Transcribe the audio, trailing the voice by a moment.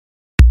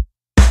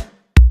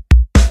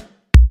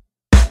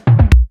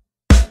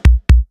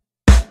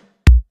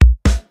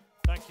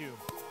you.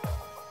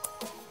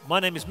 My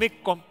name is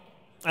Mikko,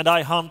 and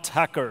I hunt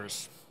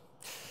hackers.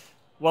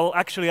 Well,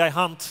 actually, I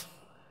hunt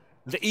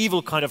the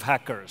evil kind of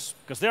hackers,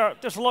 because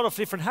there's a lot of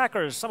different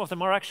hackers. Some of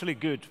them are actually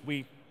good.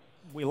 We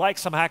like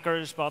some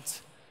hackers, but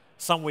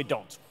some we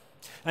don't.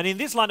 And in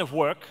this line of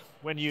work,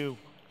 when you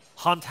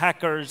hunt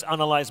hackers,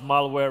 analyze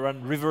malware,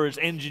 and reverse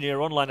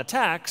engineer online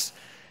attacks,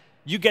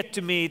 you get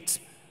to meet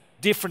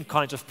different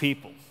kinds of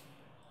people.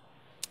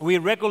 We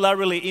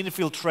regularly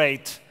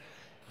infiltrate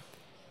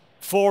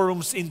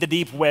forums in the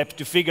deep web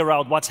to figure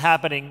out what's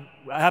happening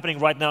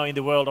right now in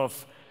the world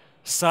of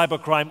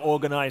cybercrime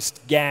organized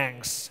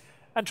gangs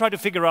and try to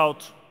figure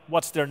out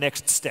what's their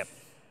next step.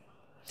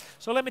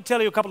 So let me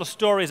tell you a couple of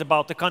stories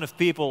about the kind of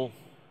people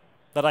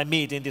that I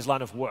meet in this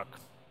line of work.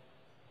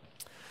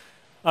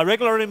 I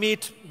regularly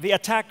meet the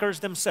attackers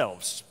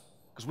themselves,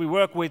 because we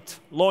work with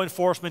law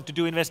enforcement to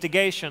do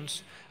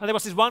investigations. And there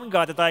was this one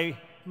guy that I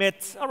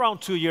met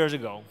around 2 years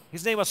ago.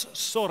 His name was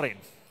Sorin.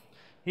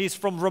 He's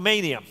from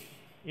Romania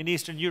in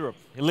Eastern Europe.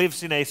 He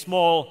lives in a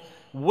small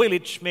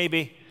village,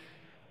 maybe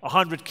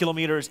 100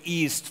 kilometers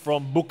east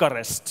from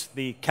Bucharest,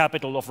 the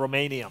capital of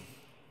Romania.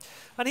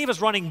 And he was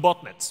running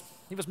botnets.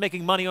 He was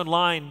making money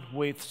online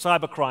with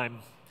cybercrime.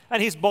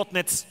 And his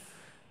botnets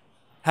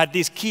had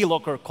these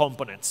keylogger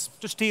components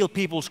to steal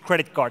people's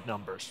credit card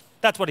numbers.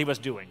 That's what he was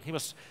doing. He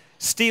was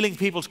stealing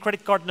people's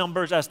credit card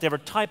numbers as they were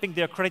typing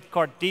their credit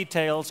card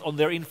details on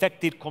their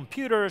infected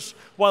computers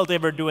while they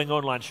were doing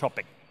online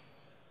shopping.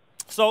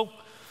 So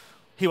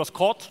he was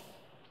caught,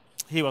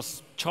 he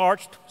was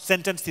charged,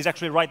 sentenced. He's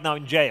actually right now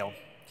in jail.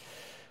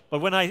 But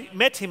when I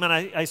met him and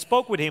I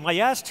spoke with him, I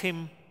asked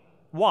him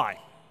why.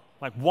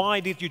 Like,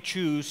 why did you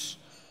choose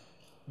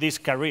this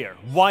career?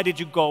 Why did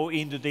you go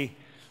into the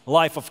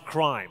life of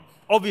crime?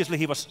 Obviously,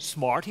 he was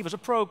smart. He was a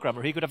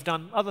programmer. He could have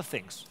done other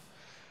things.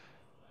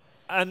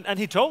 And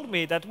he told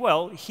me that,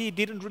 well, he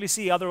didn't really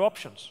see other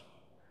options.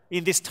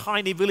 In this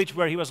tiny village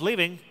where he was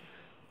living,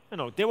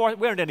 there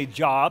weren't any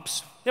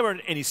jobs. There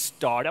weren't any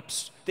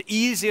startups. The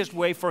easiest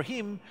way for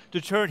him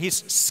to turn his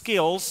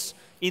skills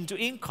into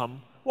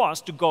income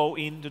was to go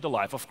into the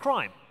life of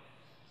crime.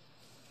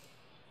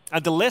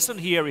 And the lesson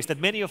here is that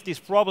many of these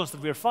problems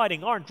that we're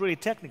fighting aren't really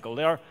technical.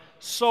 They are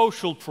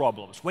social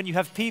problems. When you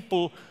have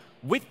people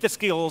with the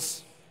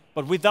skills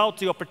but without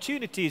the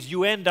opportunities,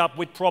 you end up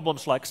with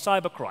problems like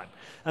cybercrime.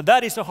 And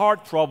that is a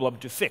hard problem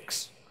to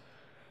fix.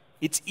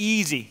 It's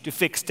easy to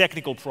fix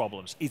technical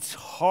problems. It's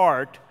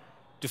hard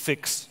to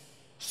fix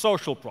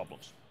social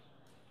problems.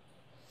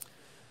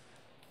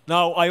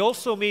 Now, I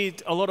also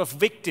meet a lot of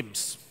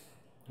victims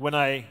when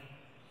I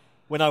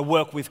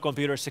work with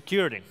computer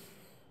security.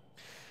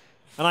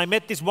 And I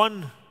met this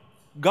one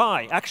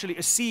guy, actually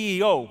a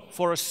CEO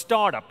for a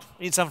startup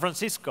in San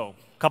Francisco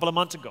a couple of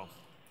months ago.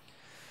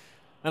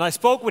 And I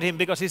spoke with him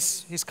because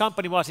his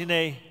company was in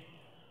a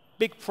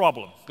big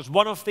problem, because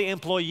one of the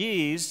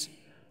employees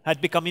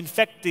had become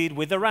infected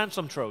with a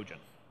ransom Trojan.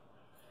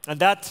 And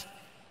that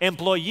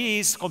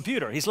employee's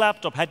computer, his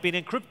laptop, had been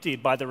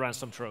encrypted by the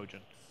ransom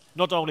Trojan.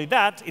 Not only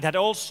that, it had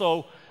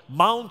also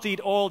mounted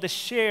all the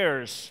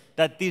shares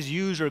that this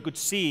user could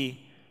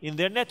see in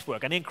their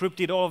network and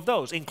encrypted all of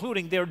those,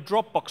 including their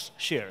Dropbox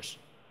shares.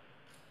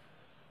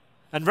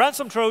 And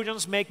ransom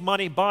Trojans make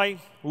money by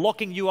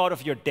locking you out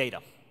of your data.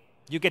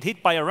 You get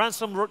hit by a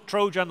ransom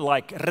Trojan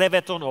like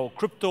Reveton or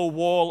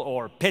CryptoWall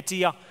or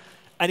Petya,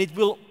 and it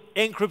will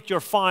encrypt your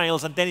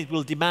files, and then it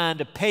will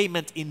demand a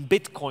payment in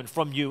Bitcoin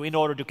from you in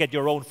order to get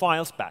your own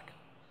files back.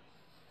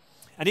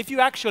 And if you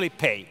actually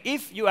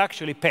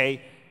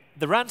pay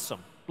the ransom,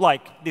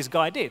 like this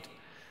guy did,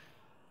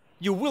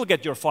 you will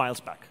get your files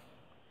back.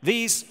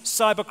 These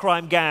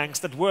cybercrime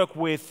gangs that work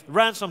with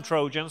ransom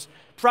Trojans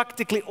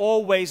practically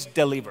always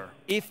deliver.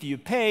 If you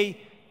pay,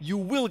 you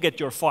will get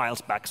your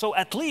files back. So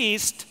at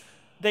least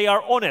they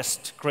are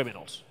honest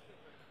criminals.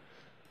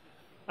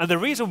 And the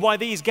reason why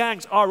these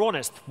gangs are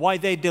honest, why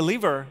they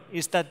deliver,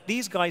 is that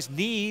these guys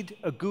need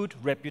a good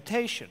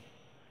reputation.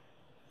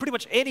 Pretty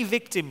much any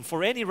victim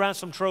for any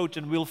ransom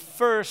Trojan will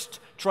first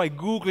try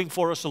Googling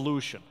for a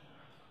solution.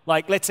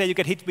 Like, let's say you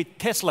get hit with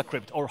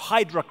TeslaCrypt or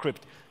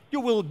HydraCrypt. You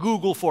will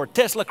Google for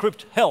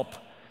TeslaCrypt help.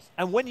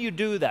 And when you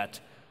do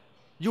that,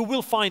 you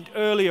will find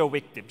earlier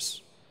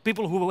victims,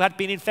 people who had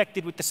been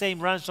infected with the same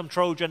ransom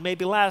Trojan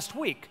maybe last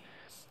week.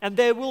 And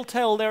they will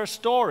tell their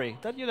story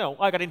that,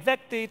 I got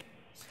infected,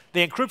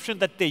 the encryption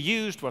that they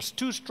used was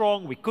too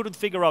strong, we couldn't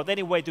figure out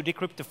any way to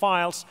decrypt the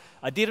files,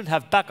 I didn't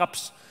have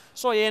backups,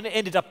 so I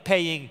ended up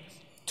paying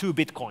 2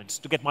 Bitcoins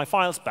to get my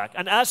files back.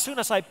 And as soon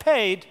as I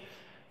paid,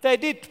 they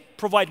did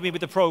provide me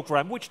with a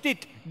program which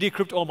did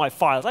decrypt all my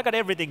files. I got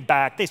everything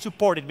back, they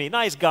supported me,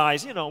 nice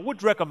guys,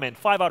 would recommend,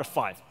 5 out of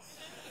 5.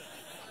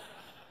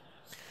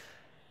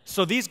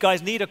 So these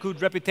guys need a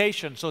good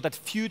reputation so that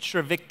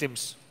future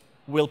victims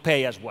will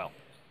pay as well.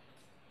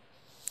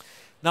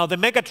 Now, the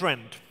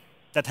megatrend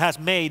that has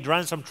made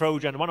ransom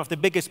Trojan one of the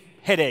biggest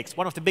headaches,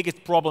 one of the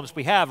biggest problems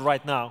we have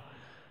right now,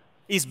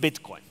 is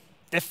Bitcoin.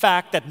 The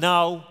fact that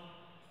now,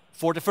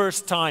 for the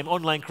first time,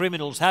 online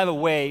criminals have a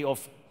way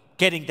of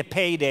getting the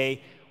payday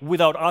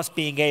without us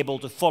being able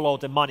to follow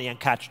the money and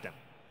catch them.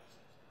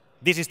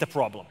 This is the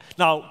problem.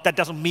 Now, that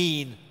doesn't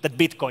mean that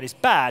Bitcoin is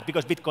bad,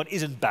 because Bitcoin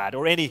isn't bad,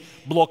 or any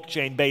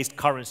blockchain-based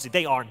currency.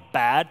 They aren't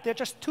bad, they're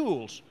just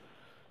tools.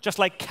 Just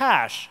like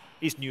cash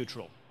is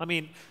neutral. I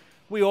mean,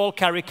 we all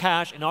carry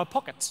cash in our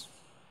pockets,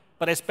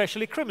 but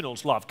especially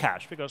criminals love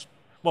cash, because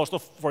most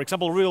of, for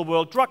example,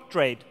 real-world drug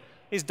trade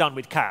is done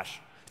with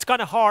cash. It's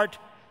kind of hard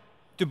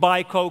to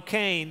buy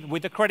cocaine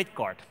with a credit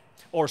card,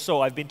 or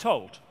so I've been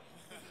told.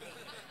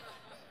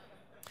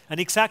 And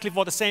exactly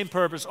for the same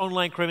purpose,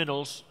 online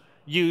criminals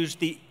use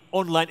the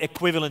online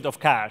equivalent of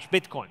cash,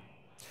 Bitcoin.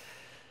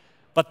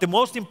 But the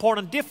most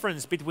important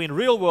difference between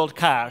real-world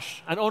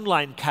cash and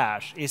online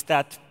cash is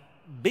that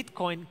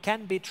Bitcoin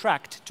can be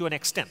tracked to an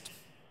extent.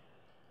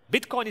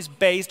 Bitcoin is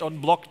based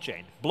on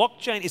blockchain.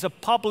 Blockchain is a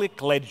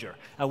public ledger.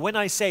 And when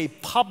I say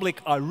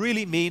public, I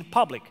really mean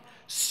public.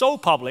 So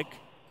public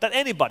that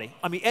anybody,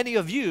 I mean any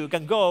of you,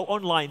 can go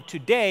online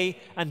today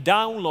and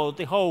download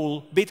the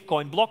whole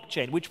Bitcoin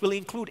blockchain, which will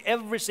include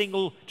every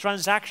single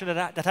transaction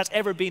that has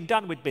ever been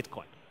done with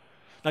Bitcoin.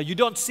 Now, you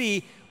don't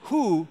see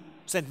who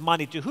sent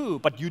money to who,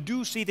 but you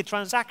do see the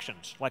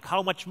transactions, like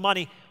how much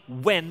money,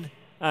 when,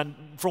 and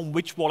from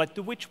which wallet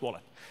to which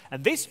wallet.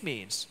 And this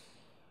means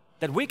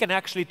that we can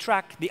actually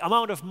track the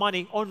amount of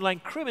money online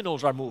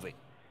criminals are moving.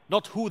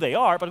 Not who they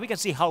are, but we can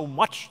see how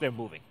much they're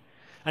moving.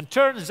 And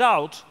turns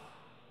out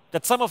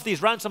that some of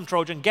these ransom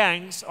Trojan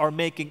gangs are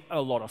making a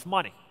lot of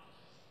money.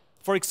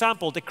 For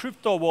example, the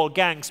crypto wall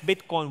gangs'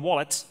 Bitcoin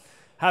wallets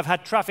have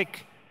had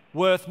traffic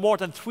worth more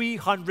than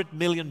 $300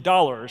 million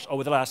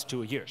over the last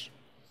 2 years.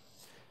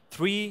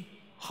 $300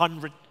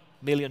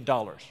 million.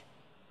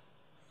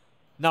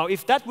 Now,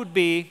 if that would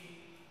be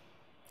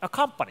a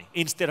company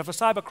instead of a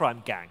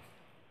cybercrime gang,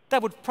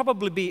 that would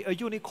probably be a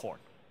unicorn.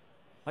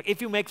 Like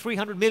if you make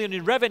 300 million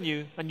in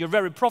revenue and you're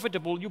very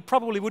profitable, you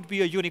probably would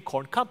be a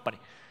unicorn company.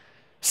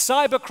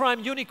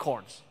 Cybercrime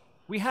unicorns.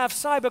 We have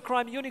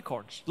cybercrime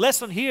unicorns.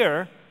 Lesson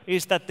here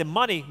is that the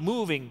money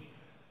moving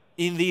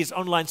in these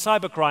online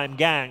cybercrime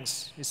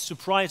gangs is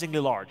surprisingly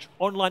large.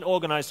 Online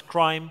organized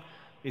crime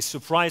is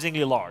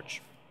surprisingly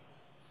large.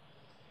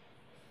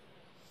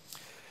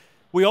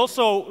 We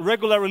also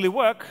regularly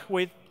work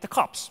with the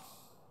cops.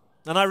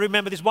 And I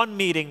remember this one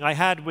meeting I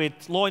had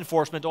with law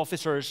enforcement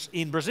officers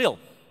in Brazil,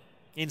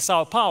 in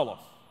Sao Paulo.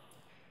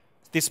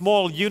 This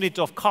small unit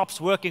of cops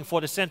working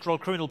for the Central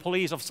Criminal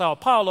Police of Sao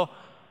Paulo,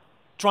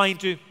 trying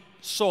to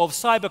solve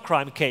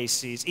cybercrime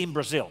cases in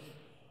Brazil.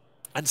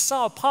 And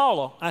Sao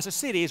Paulo, as a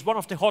city, is one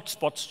of the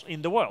hotspots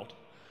in the world.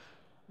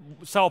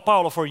 Sao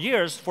Paulo, for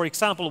years, for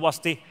example, was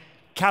the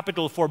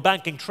capital for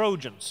banking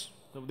Trojans.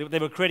 They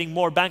were creating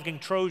more banking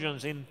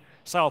Trojans in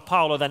Sao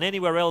Paulo than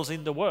anywhere else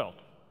in the world.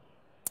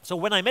 So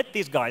when I met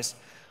these guys,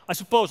 I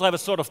suppose I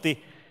was sort of the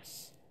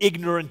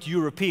ignorant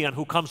European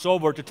who comes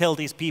over to tell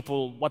these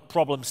people what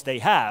problems they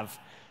have.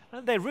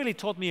 And they really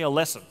taught me a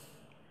lesson.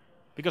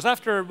 Because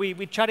after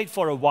we chatted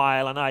for a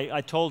while and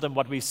I told them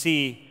what we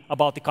see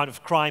about the kind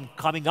of crime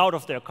coming out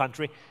of their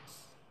country,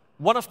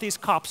 one of these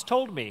cops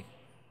told me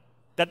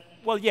that,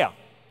 well, yeah,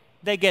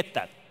 they get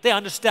that. They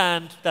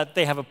understand that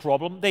they have a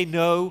problem. They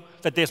know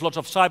that there's lots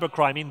of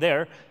cybercrime in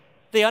there.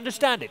 They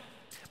understand it.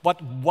 But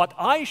what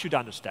I should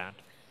understand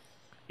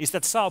is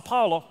that Sao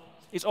Paulo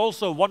is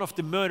also one of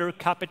the murder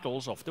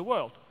capitals of the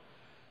world.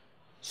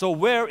 So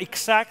where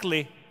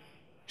exactly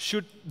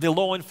should the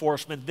law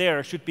enforcement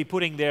there should be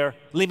putting their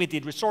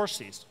limited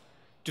resources?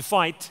 To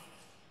fight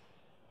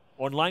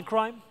online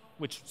crime,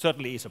 which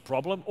certainly is a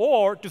problem,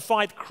 or to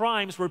fight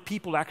crimes where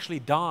people actually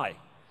die?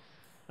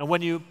 And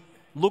when you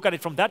look at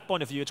it from that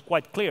point of view, it's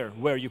quite clear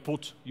where you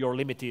put your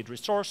limited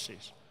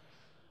resources.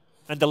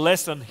 And the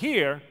lesson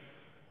here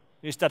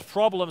is that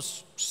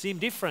problems seem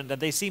different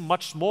and they seem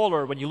much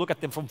smaller when you look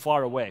at them from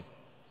far away.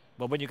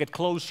 But when you get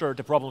closer,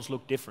 the problems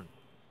look different.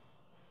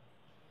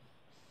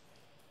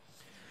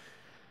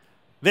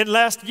 Then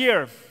last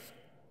year,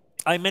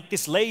 I met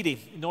this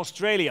lady in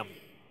Australia.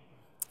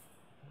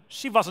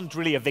 She wasn't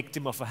really a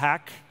victim of a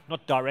hack,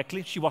 not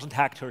directly. She wasn't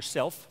hacked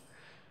herself.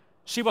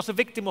 She was a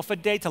victim of a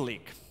data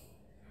leak.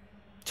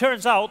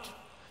 Turns out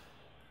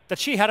that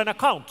she had an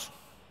account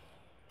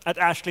at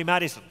Ashley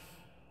Madison.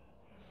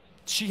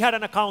 She had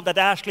an account at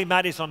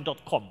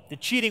ashleymadison.com, the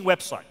cheating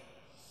website.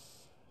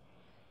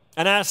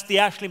 And as the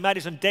Ashley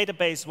Madison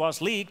database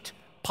was leaked,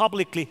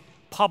 publicly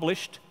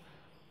published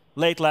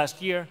late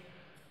last year,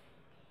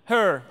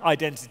 her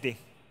identity,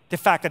 the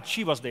fact that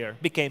she was there,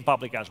 became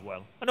public as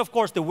well. And of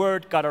course, the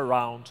word got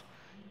around.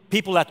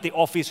 People at the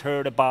office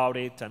heard about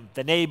it, and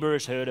the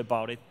neighbors heard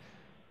about it.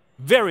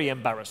 Very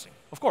embarrassing,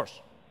 of course.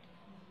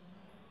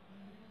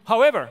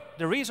 However,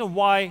 the reason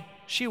why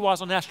she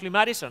was on Ashley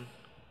Madison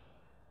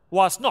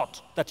was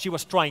not that she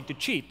was trying to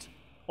cheat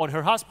on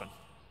her husband.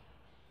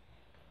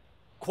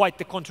 Quite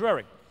the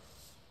contrary.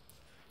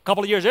 A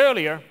couple of years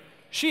earlier,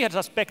 she had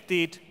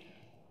suspected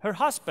her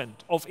husband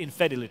of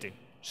infidelity.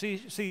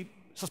 She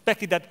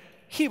suspected that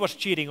he was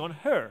cheating on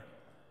her.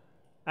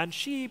 And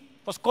she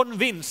was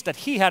convinced that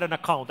he had an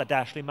account at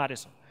Ashley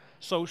Madison.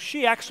 So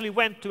she actually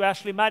went to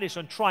Ashley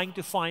Madison trying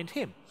to find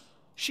him.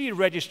 She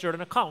registered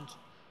an account,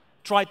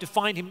 tried to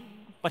find him,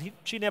 but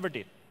she never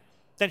did.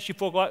 Then she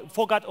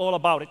forgot all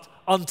about it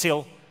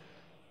until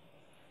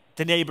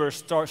the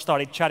neighbors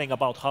started chatting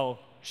about how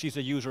she's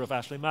a user of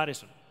Ashley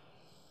Madison.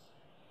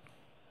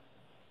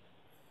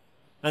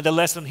 And the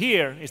lesson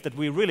here is that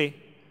we really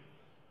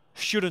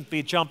shouldn't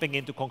be jumping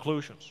into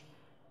conclusions.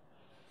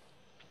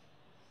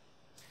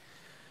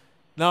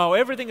 Now,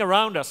 everything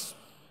around us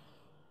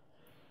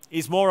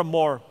is more and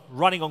more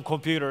running on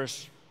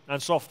computers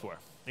and software.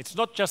 It's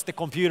not just the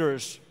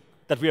computers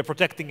that we are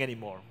protecting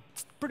anymore.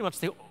 It's pretty much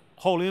the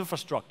whole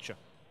infrastructure.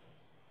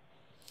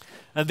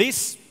 And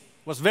this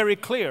was very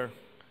clear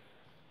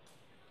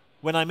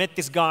when I met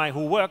this guy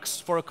who works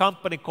for a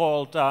company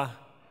called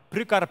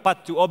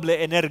Prykarpattu Oble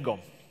Energo.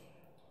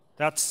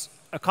 That's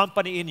a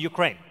company in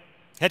Ukraine,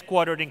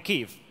 headquartered in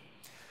Kyiv.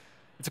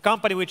 It's a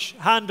company which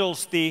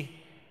handles the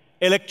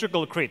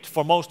electrical grid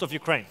for most of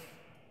Ukraine.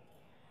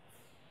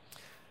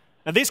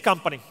 And this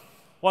company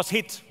was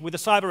hit with a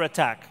cyber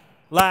attack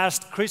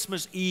last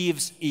Christmas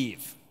Eve's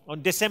Eve,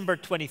 on December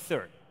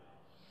 23rd.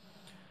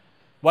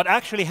 What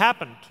actually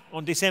happened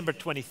on December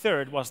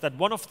 23rd was that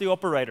one of the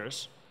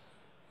operators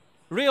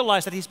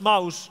realized that his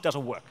mouse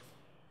doesn't work.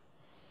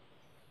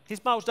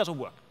 His mouse doesn't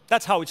work.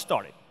 That's how it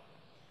started.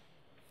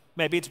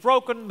 Maybe it's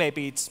broken,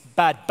 maybe it's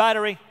bad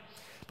battery,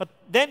 but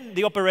then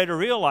the operator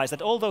realized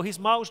that although his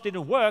mouse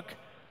didn't work,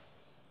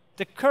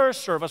 the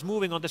cursor was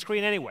moving on the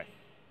screen anyway.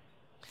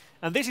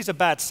 And this is a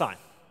bad sign.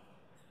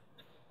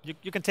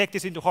 You can take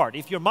this into heart.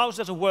 If your mouse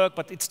doesn't work,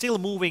 but it's still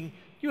moving,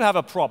 you have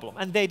a problem.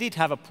 And they did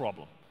have a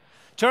problem.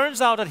 Turns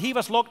out that he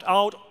was locked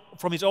out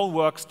from his own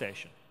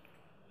workstation.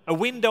 A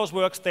Windows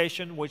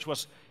workstation which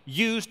was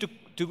used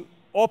to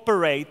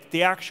operate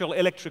the actual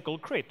electrical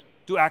grid,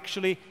 to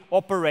actually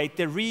operate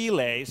the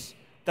relays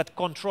that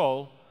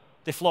control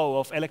the flow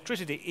of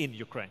electricity in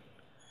Ukraine.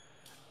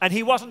 And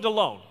he wasn't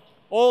alone.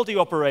 All the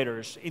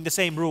operators in the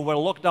same room were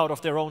locked out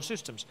of their own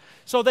systems.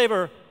 So they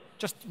were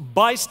just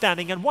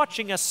bystanding and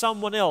watching as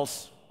someone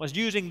else was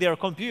using their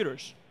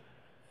computers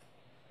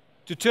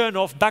to turn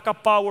off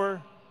backup power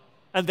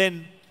and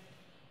then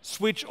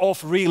switch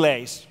off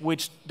relays,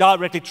 which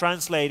directly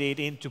translated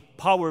into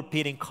power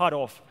being cut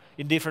off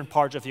in different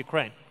parts of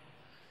Ukraine.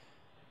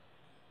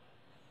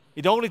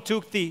 It only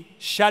took the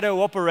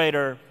shadow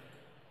operator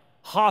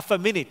half a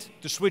minute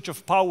to switch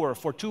off power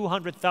for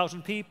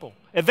 200,000 people.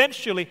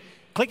 Eventually,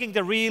 clicking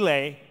the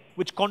relay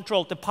which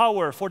controlled the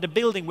power for the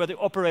building where the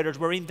operators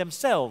were in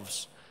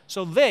themselves.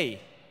 So they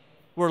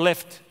were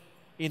left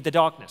in the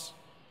darkness.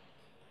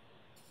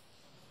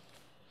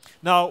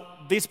 Now,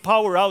 this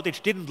power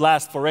outage didn't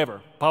last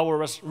forever. Power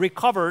was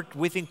recovered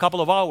within a couple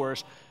of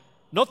hours,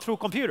 not through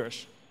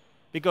computers,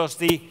 because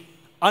the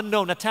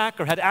unknown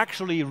attacker had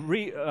actually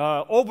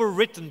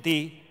overwritten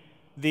the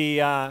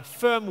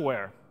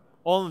firmware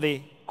on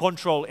the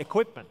control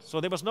equipment.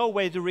 So there was no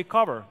way to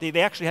recover.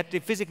 They actually had to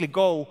physically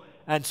go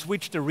and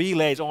switch the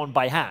relays on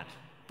by hand.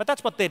 But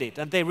that's what they did,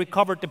 and they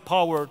recovered the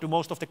power to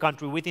most of the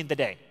country within the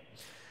day,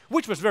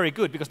 which was very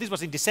good because this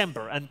was in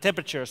December, and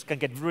temperatures can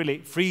get really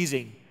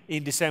freezing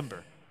in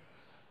December.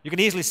 You can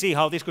easily see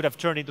how this could have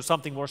turned into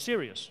something more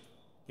serious.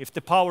 If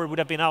the power would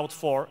have been out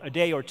for a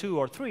day or two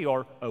or three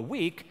or a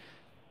week,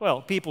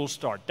 well, people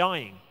start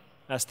dying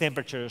as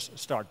temperatures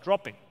start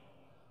dropping.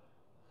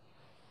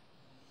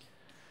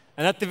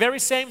 And at the very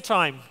same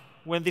time,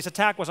 when this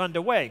attack was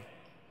underway,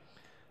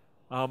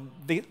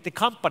 the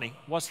company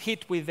was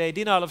hit with a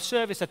denial of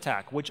service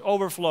attack, which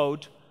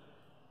overflowed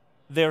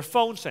their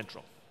phone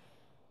central.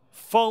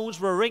 Phones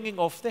were ringing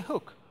off the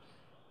hook.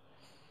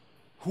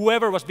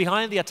 Whoever was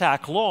behind the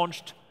attack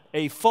launched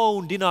a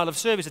phone denial of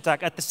service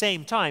attack at the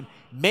same time,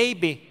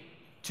 maybe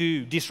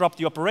to disrupt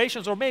the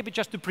operations or maybe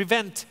just to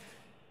prevent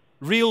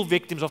real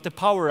victims of the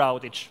power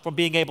outage from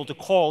being able to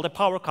call the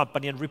power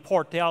company and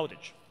report the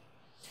outage.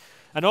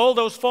 And all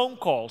those phone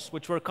calls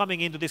which were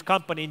coming into this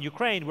company in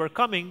Ukraine were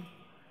coming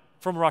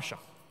from Russia.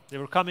 They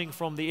were coming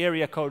from the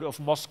area code of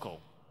Moscow.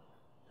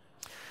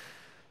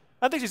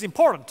 And this is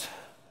important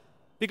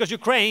because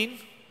Ukraine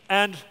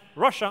and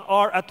Russia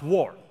are at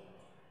war.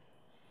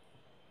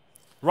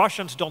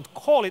 Russians don't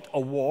call it a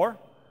war,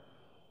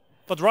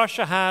 but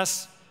Russia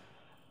has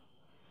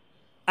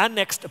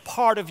annexed a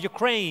part of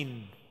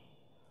Ukraine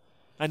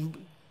and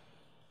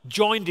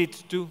joined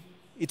it to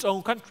its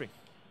own country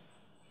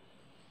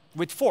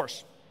with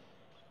force.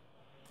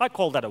 I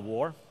call that a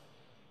war.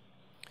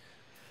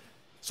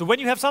 So when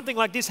you have something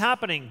like this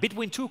happening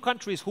between two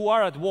countries who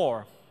are at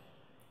war,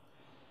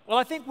 well,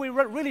 I think we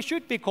really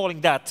should be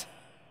calling that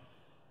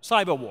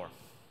cyber war.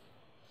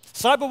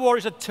 Cyber war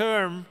is a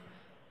term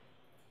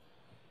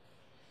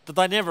that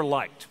I never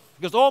liked,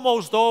 because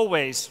almost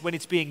always when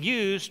it's being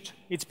used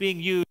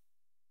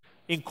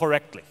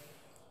incorrectly.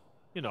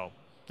 You know,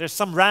 there's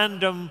some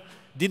random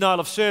denial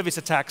of service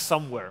attack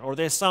somewhere, or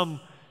there's some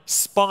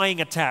spying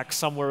attack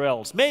somewhere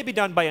else, maybe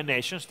done by a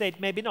nation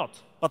state, maybe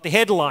not. But the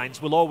headlines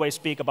will always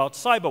speak about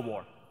cyber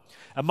war.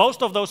 And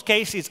most of those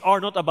cases are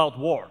not about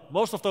war.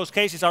 Most of those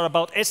cases are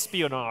about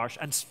espionage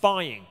and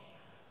spying.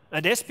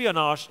 And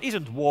espionage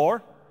isn't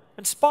war,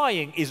 and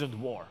spying isn't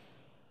war.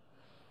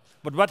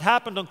 But what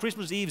happened on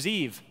Christmas Eve's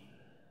Eve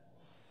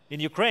in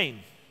Ukraine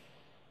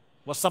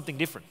was something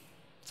different.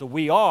 So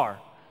we are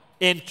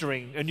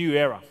entering a new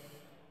era.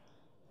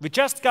 We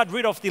just got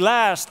rid of the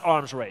last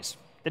arms race,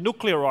 the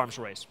nuclear arms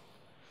race.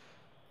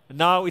 And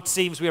now it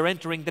seems we are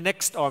entering the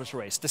next arms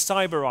race, the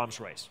cyber arms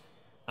race.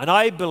 And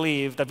I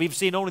believe that we've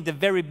seen only the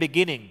very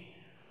beginning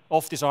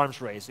of this arms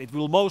race. It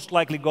will most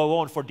likely go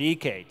on for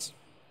decades.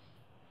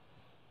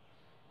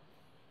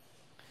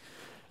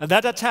 And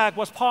that attack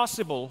was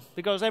possible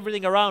because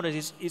everything around it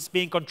is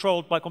being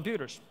controlled by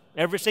computers.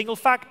 Every single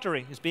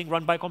factory is being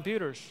run by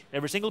computers.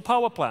 Every single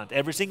power plant,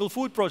 every single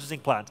food processing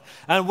plant.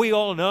 And we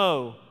all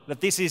know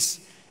that this is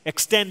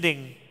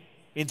extending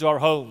into our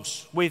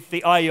homes with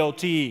the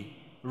IoT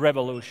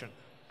revolution.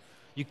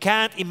 You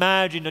can't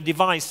imagine a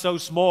device so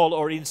small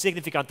or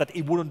insignificant that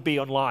it wouldn't be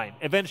online.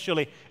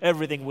 Eventually,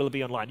 everything will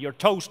be online. Your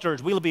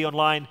toasters will be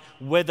online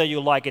whether you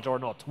like it or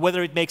not,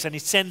 whether it makes any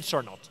sense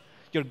or not.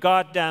 Your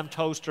goddamn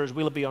toasters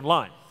will be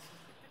online.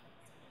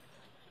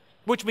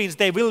 Which means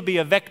they will be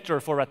a vector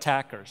for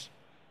attackers.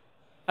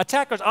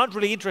 Attackers aren't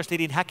really interested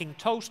in hacking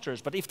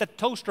toasters, but if that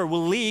toaster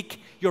will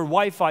leak your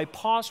Wi-Fi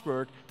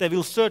password, they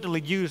will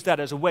certainly use that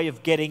as a way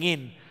of getting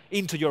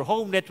into your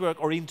home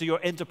network or into your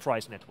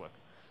enterprise network.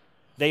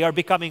 They are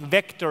becoming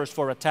vectors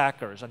for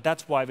attackers, and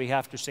that's why we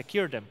have to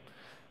secure them.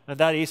 And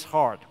that is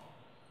hard.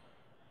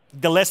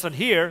 The lesson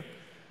here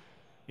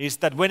is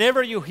that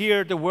whenever you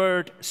hear the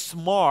word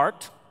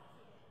smart,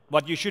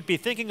 what you should be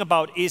thinking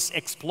about is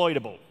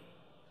exploitable.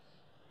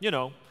 You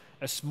know,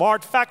 a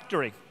smart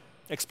factory,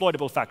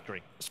 exploitable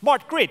factory.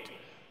 Smart grid,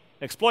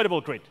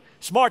 exploitable grid.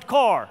 Smart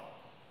car,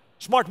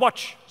 smart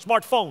watch,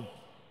 smart phone.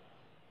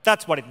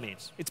 That's what it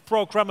means. It's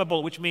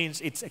programmable, which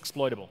means it's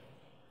exploitable.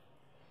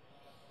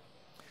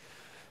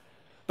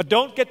 But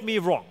don't get me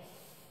wrong.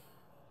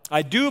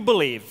 I do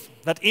believe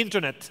that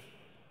internet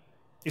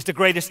is the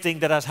greatest thing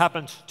that has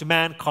happened to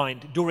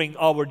mankind during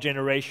our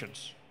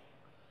generations.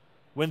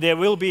 When there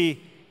will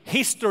be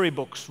history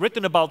books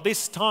written about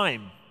this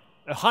time,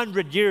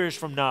 100 years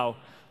from now,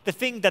 the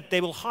thing that they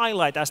will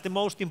highlight as the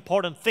most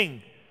important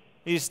thing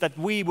is that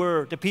we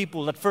were the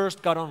people that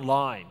first got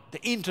online.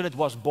 The internet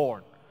was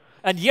born.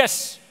 And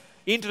yes,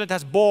 internet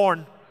has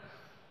born,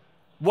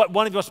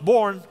 when it was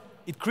born,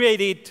 it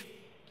created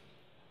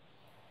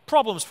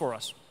problems for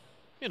us.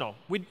 You know,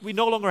 we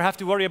no longer have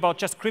to worry about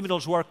just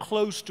criminals who are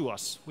close to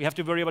us. We have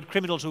to worry about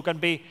criminals who can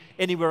be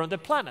anywhere on the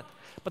planet.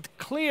 But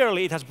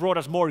clearly it has brought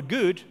us more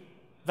good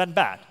than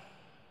bad.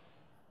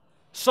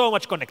 So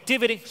much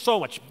connectivity, so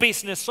much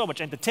business, so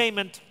much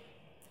entertainment.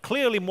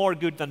 Clearly more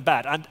good than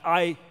bad. And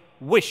I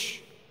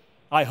wish,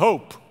 I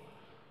hope,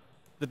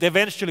 that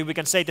eventually we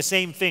can say the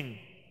same thing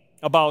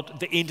about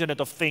the Internet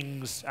of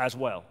Things as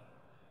well.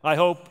 I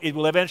hope it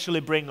will eventually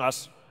bring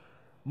us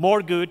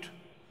more good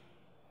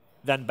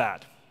than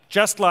bad.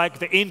 Just like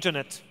the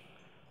internet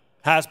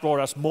has brought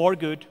us more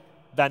good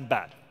than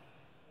bad.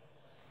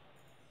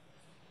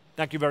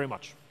 Thank you very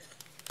much.